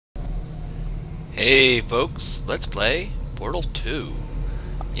Hey folks, let's play Portal 2.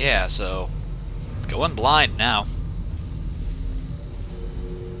 Yeah, so going blind now.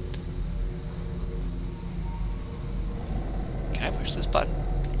 Can I push this button?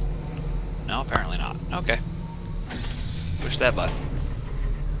 No, apparently not. Okay. Push that button.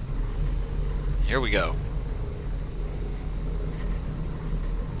 Here we go.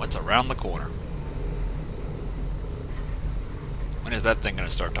 What's around the corner? When is that thing gonna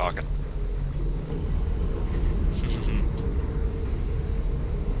start talking?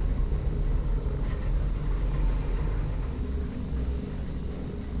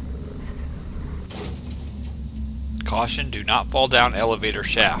 Caution, do not fall down elevator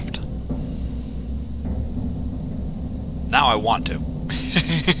shaft. Now I want to.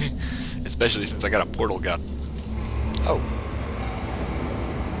 Especially since I got a portal gun. Oh.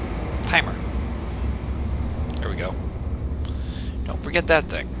 Timer. There we go. Don't forget that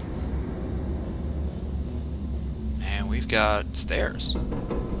thing. And we've got stairs.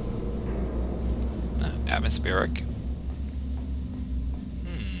 Atmospheric.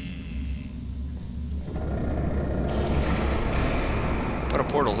 Put a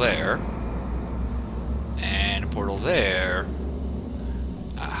portal there. And a portal there.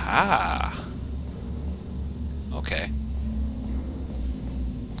 Aha! Okay.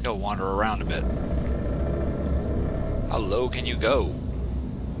 Go wander around a bit. How low can you go?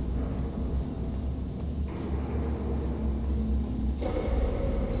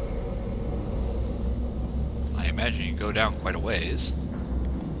 I imagine you can go down quite a ways.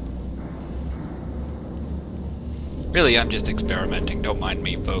 Really, I'm just experimenting. Don't mind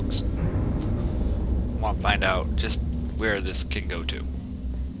me, folks. I want to find out just where this can go to.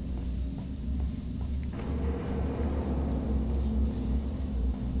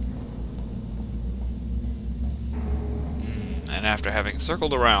 And after having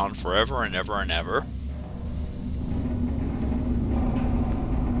circled around forever and ever and ever,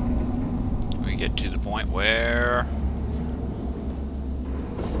 we get to the point where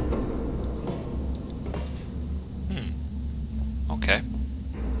okay.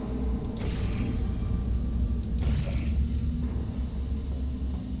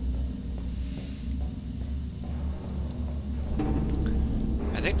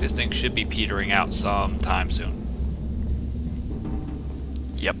 I think this thing should be petering out sometime soon.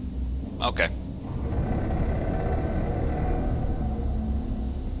 Yep. Okay.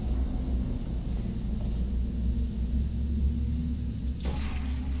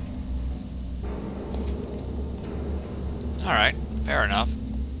 Alright, fair enough.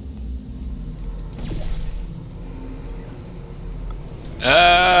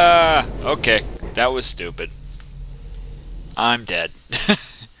 Okay. That was stupid. I'm dead.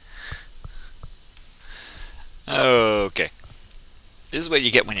 Okay. This is what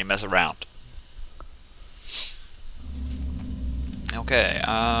you get when you mess around. Okay,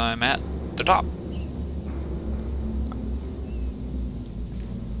 I'm at the top.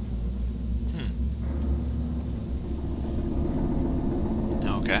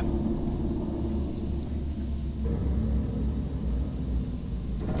 Okay.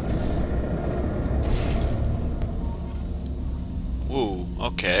 Ooh,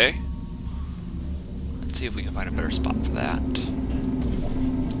 okay. Let's see if we can find a better spot for that.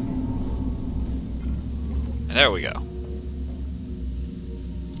 And there we go.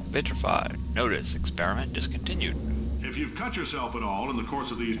 Vitrified. Notice, experiment discontinued. If you've cut yourself at all in the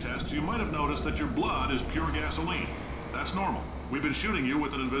course of these tests, you might have noticed that your blood is pure gasoline. That's normal. We've been shooting you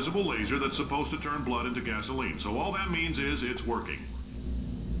with an invisible laser that's supposed to turn blood into gasoline, so all that means is it's working.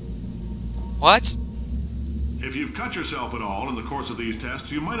 What? If you've cut yourself at all in the course of these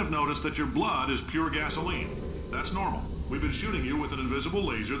tests, you might have noticed that your blood is pure gasoline. That's normal. We've been shooting you with an invisible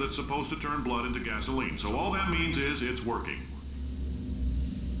laser that's supposed to turn blood into gasoline, so all that means is it's working.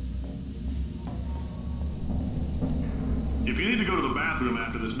 If you need to go to the bathroom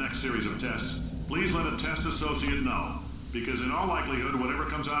after this next series of tests, please let a test associate know, because in all likelihood, whatever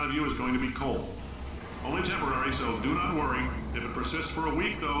comes out of you is going to be cold. Only temporary, so do not worry. If it persists for a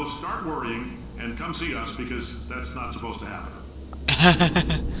week, though, start worrying and come see us, because that's not supposed to happen.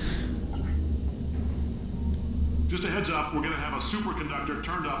 Just a heads up, we're going to have a superconductor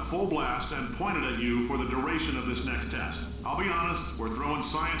turned up full blast and pointed at you for the duration of this next test. I'll be honest, we're throwing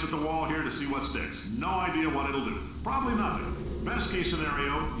science at the wall here to see what sticks. No idea what it'll do. Probably nothing. Best case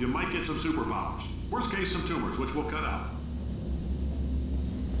scenario, you might get some superpowers. Worst case, some tumors, which we'll cut out.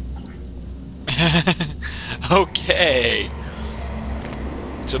 Okay.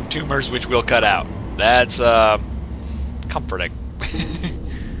 Some tumors which we'll cut out. That's comforting.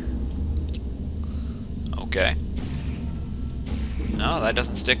 Okay. No, that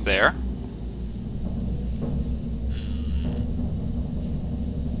doesn't stick there.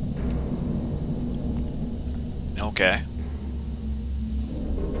 Okay.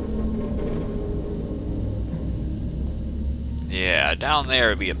 Yeah, down there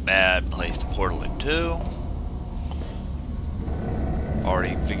would be a bad place to portal into.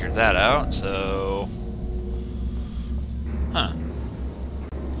 Already figured that out, so... Huh.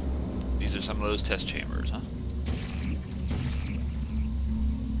 These are some of those test chambers, huh?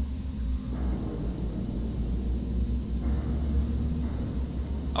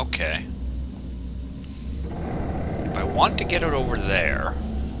 Okay. If I want to get it over there...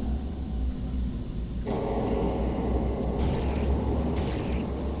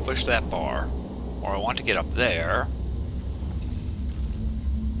 push that bar. Or I want to get up there...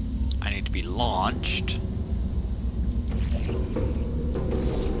 I need to be launched.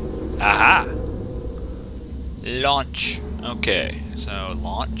 Aha! Launch. Okay, so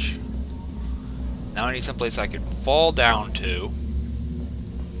launch. Now I need someplace I can fall down to.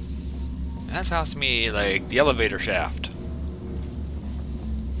 That sounds to me like the elevator shaft.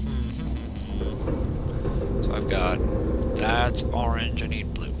 So I've got... that's orange, I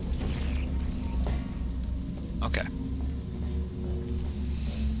need blue. Okay.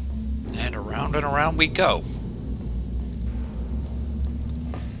 And around we go.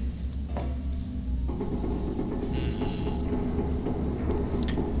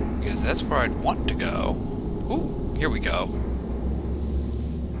 Because that's where I'd want to go. Ooh, here we go.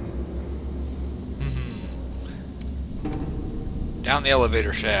 Down the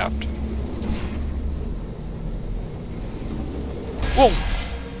elevator shaft. Boom!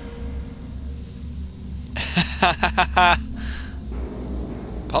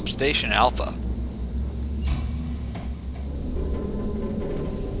 Pump Station Alpha.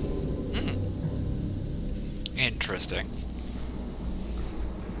 Interesting.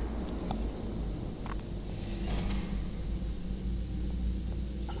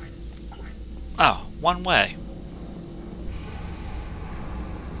 Oh, one way.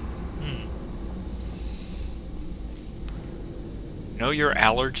 Know your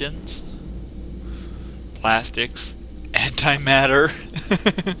allergens? Plastics, antimatter.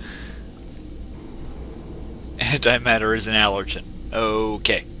 Antimatter is an allergen.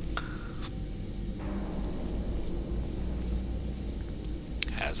 Okay.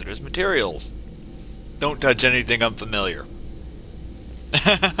 Hazardous materials. Don't touch anything unfamiliar.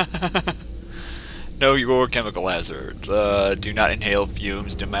 Know your chemical hazards. Do not inhale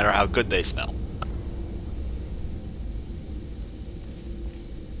fumes, no matter how good they smell.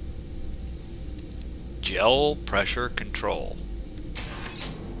 Gel pressure control.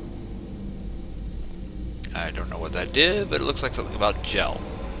 I don't know what that did, but it looks like something about gel.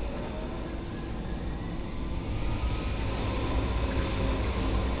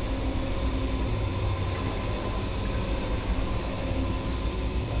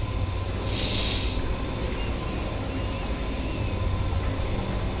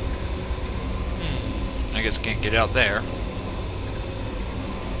 I guess can't get out there.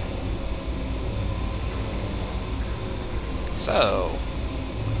 So,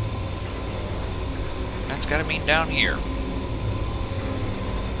 that's gotta mean down here.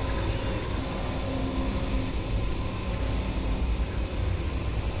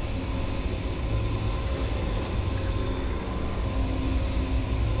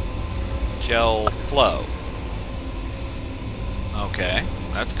 Gel flow. Okay,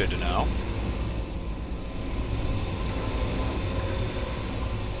 that's good to know.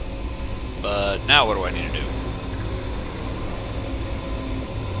 But now what do I need to do?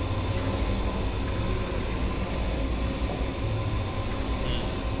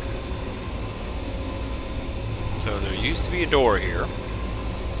 So there used to be a door here,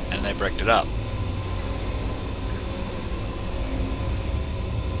 and they bricked it up.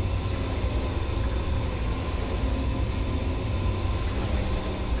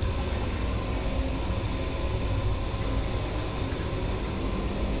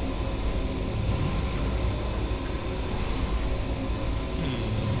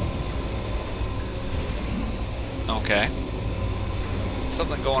 Okay.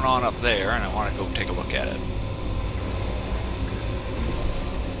 Something going on up there, and I want to go take a look at it.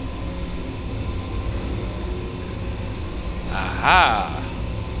 Aha!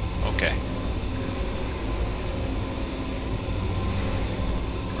 Okay.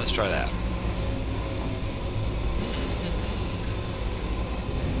 Let's try that.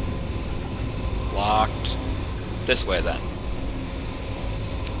 Blocked. This way, then.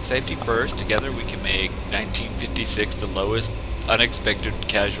 Safety first. Together we can make 1956 the lowest unexpected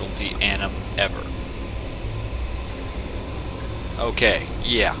casualty annum ever. Okay,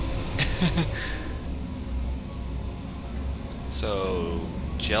 yeah. So,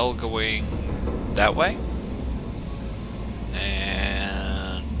 gel going that way?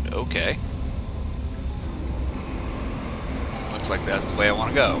 And okay. Looks like that's the way I want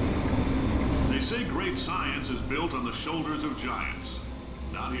to go. They say great science is built on the shoulders of giants.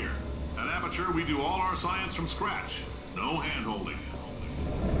 Not here. At Aperture, we do all our science from scratch. No hand-holding.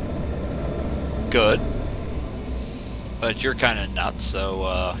 Good. But you're kind of nuts,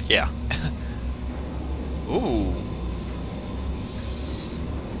 so, yeah. Ooh.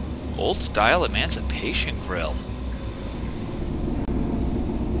 Old-style emancipation grill.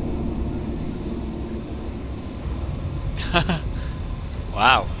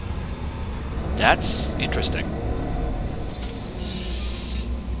 Wow. That's interesting.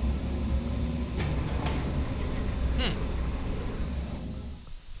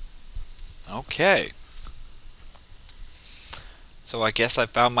 Okay. So I guess I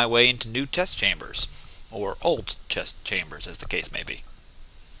found my way into new test chambers. Or old test chambers, as the case may be.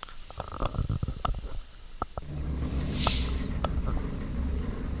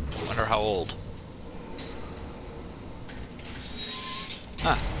 Wonder how old.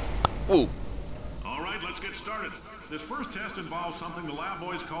 Huh. Ooh. All right, let's get started. This first test involves something the lab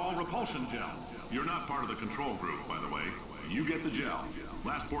boys call repulsion gel. You're not part of the control group, by the way. You get the gel.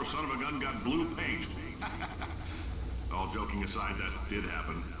 Last poor son of a gun got blue paint. All joking aside, that did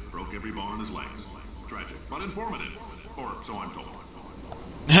happen. Broke every bone in his legs. Tragic, but informative. Or so I'm told.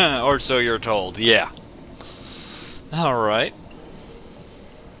 Or so you're told, yeah. Alright.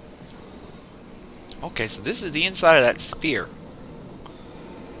 Okay, so this is the inside of that sphere.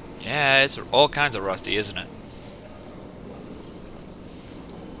 Yeah, it's all kinds of rusty, isn't it?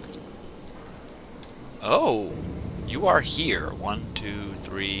 Oh, you are here. 1, 2,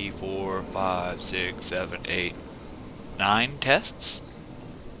 3, 4, 5, 6, 7, 8, 9 tests?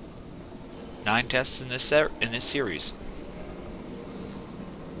 9 tests in this series.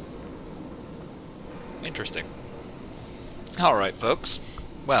 Interesting. Alright, folks.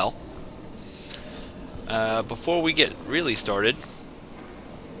 Well, before we get really started,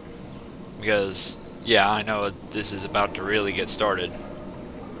 because, yeah, I know this is about to really get started,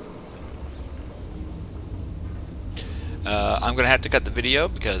 I'm going to have to cut the video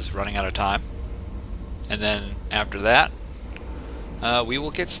because running out of time. And then after that, we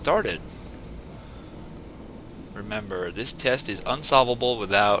will get started. Remember, this test is unsolvable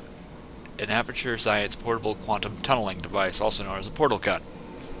without an Aperture Science portable quantum tunneling device, also known as a portal gun.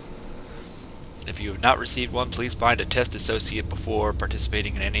 If you have not received one, please find a test associate before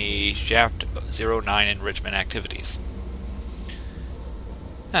participating in any Shaft 09 enrichment activities.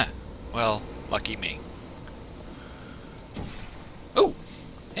 Huh. Well, lucky me. Oh!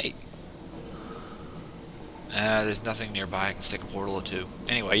 Hey! There's nothing nearby I can stick a portal to.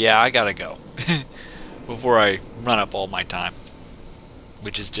 Anyway, yeah, I gotta go. Before I run up all my time.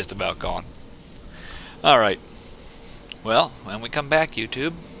 Which is just about gone. Alright. Well, when we come back,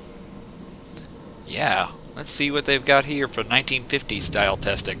 YouTube... yeah, let's see what they've got here for 1950s style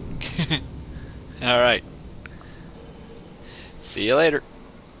testing. Alright. See you later.